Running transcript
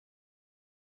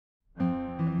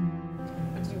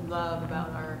love about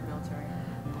our military?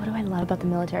 What do I love about the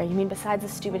military? You mean besides the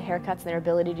stupid haircuts and their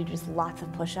ability to do just lots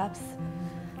of push-ups?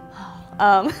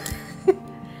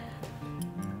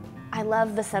 I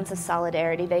love the sense of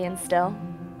solidarity they instill.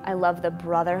 I love the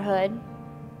brotherhood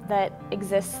that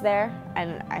exists there.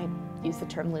 And I use the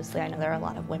term loosely. I know there are a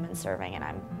lot of women serving, and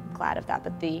I'm glad of that.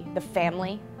 But the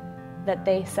family that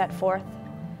they set forth,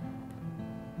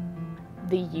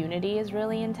 the unity is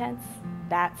really intense.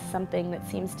 That's something that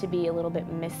seems to be a little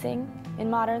bit missing in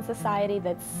modern society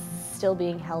that's still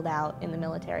being held out in the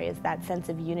military, is that sense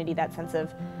of unity, that sense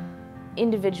of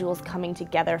individuals coming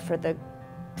together for the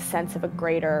sense of a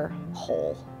greater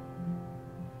whole.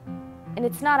 And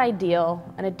it's not ideal,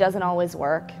 and it doesn't always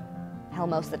work. Hell,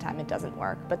 most of the time it doesn't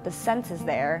work, but the sense is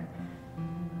there,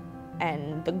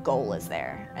 and the goal is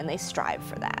there, and they strive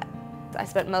for that. I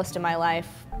spent most of my life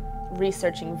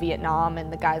researching Vietnam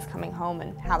and the guys coming home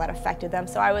and how that affected them,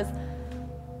 so I was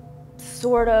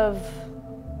sort of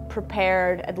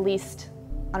prepared, at least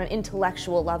on an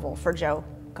intellectual level, for Joe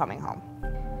coming home.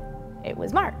 It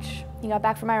was March. He got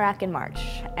back from Iraq in March,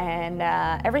 and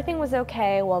everything was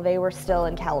okay while they were still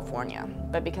in California.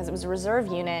 But because it was a reserve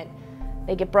unit,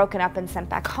 they get broken up and sent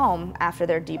back home after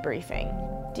their debriefing.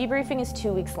 Debriefing is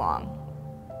 2 weeks long.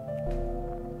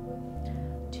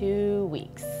 2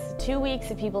 weeks. 2 weeks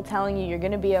of people telling you you're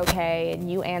gonna be okay,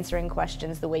 and you answering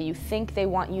questions the way you think they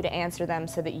want you to answer them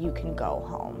so that you can go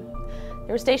home.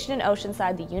 They were stationed in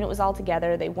Oceanside. The unit was all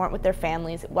together. They weren't with their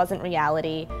families. It wasn't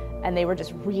reality. And they were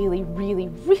just really, really,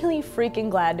 really freaking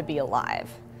glad to be alive.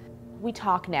 We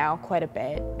talk now quite a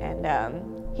bit, and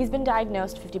he's been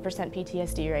diagnosed 50%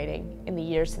 PTSD rating in the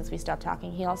years since we stopped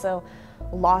talking. He also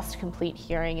lost complete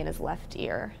hearing in his left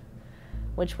ear,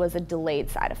 which was a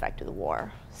delayed side effect of the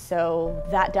war. So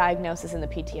that diagnosis and the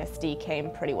PTSD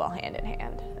came pretty well hand in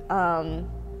hand.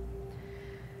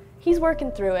 He's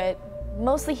working through it.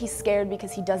 Mostly he's scared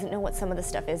because he doesn't know what some of the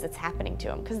stuff is that's happening to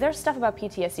him. Because there's stuff about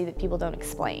PTSD that people don't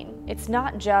explain. It's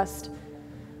not just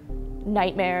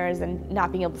nightmares and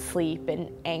not being able to sleep and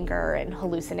anger and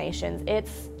hallucinations.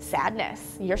 It's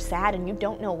sadness. You're sad and you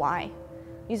don't know why.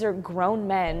 These are grown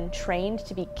men trained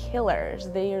to be killers.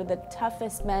 They are the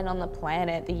toughest men on the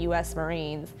planet, the US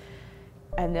Marines.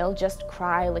 And they'll just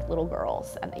cry like little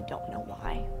girls and they don't know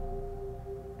why.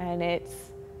 And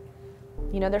it's,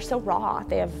 you know, they're so raw.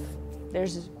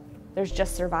 There's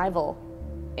just survival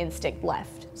instinct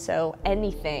left. So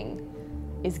anything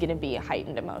is gonna be a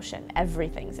heightened emotion.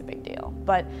 Everything's a big deal.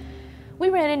 But we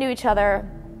ran into each other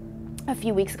a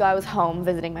few weeks ago. I was home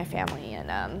visiting my family,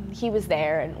 and he was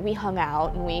there, and we hung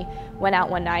out, and we went out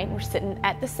one night, and we're sitting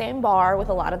at the same bar with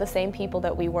a lot of the same people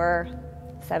that we were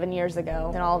 7 years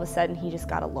ago. And all of a sudden, he just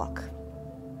got a look.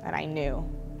 And I knew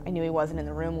he wasn't in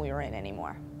the room we were in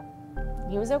anymore.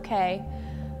 He was okay.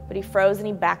 But he froze and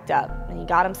he backed up, and he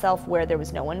got himself where there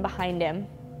was no one behind him,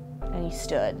 and he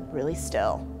stood really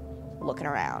still, looking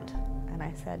around. And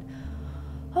I said,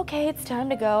 okay, it's time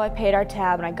to go. I paid our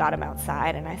tab and I got him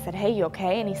outside, and I said, hey, you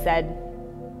okay? And he said,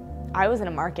 I was in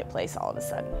a marketplace all of a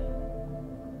sudden.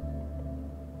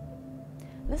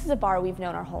 This is a bar we've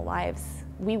known our whole lives.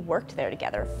 We worked there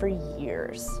together for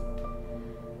years.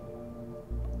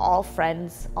 All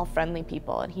friends, all friendly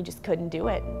people, and he just couldn't do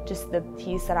it.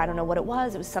 He said, I don't know what it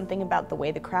was. It was something about the way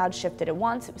the crowd shifted at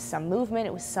once. It was some movement,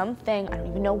 it was something, I don't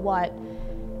even know what.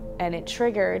 And it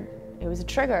was a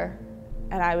trigger.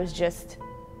 And I was just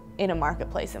in a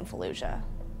marketplace in Fallujah.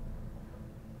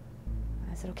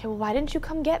 I said, okay, well, why didn't you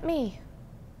come get me?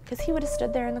 Because he would have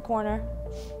stood there in the corner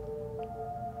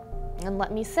and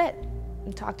let me sit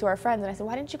and talk to our friends. And I said,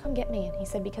 why didn't you come get me? And he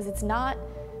said, because it's not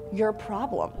your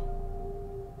problem.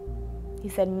 He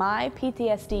said, my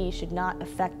PTSD should not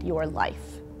affect your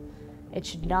life. It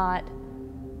should not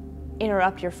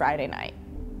interrupt your Friday night.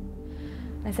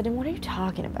 And I said, and what are you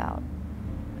talking about?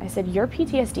 I said, your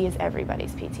PTSD is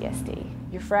everybody's PTSD.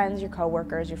 Your friends, your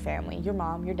coworkers, your family, your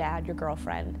mom, your dad, your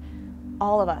girlfriend,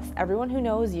 all of us, everyone who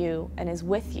knows you and is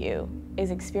with you is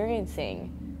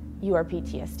experiencing your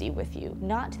PTSD with you.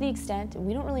 Not to the extent,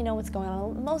 we don't really know what's going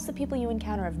on. Most of the people you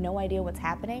encounter have no idea what's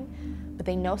happening, but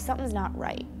they know something's not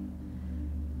right.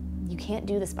 You can't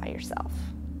do this by yourself.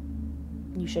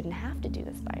 You shouldn't have to do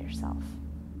this by yourself.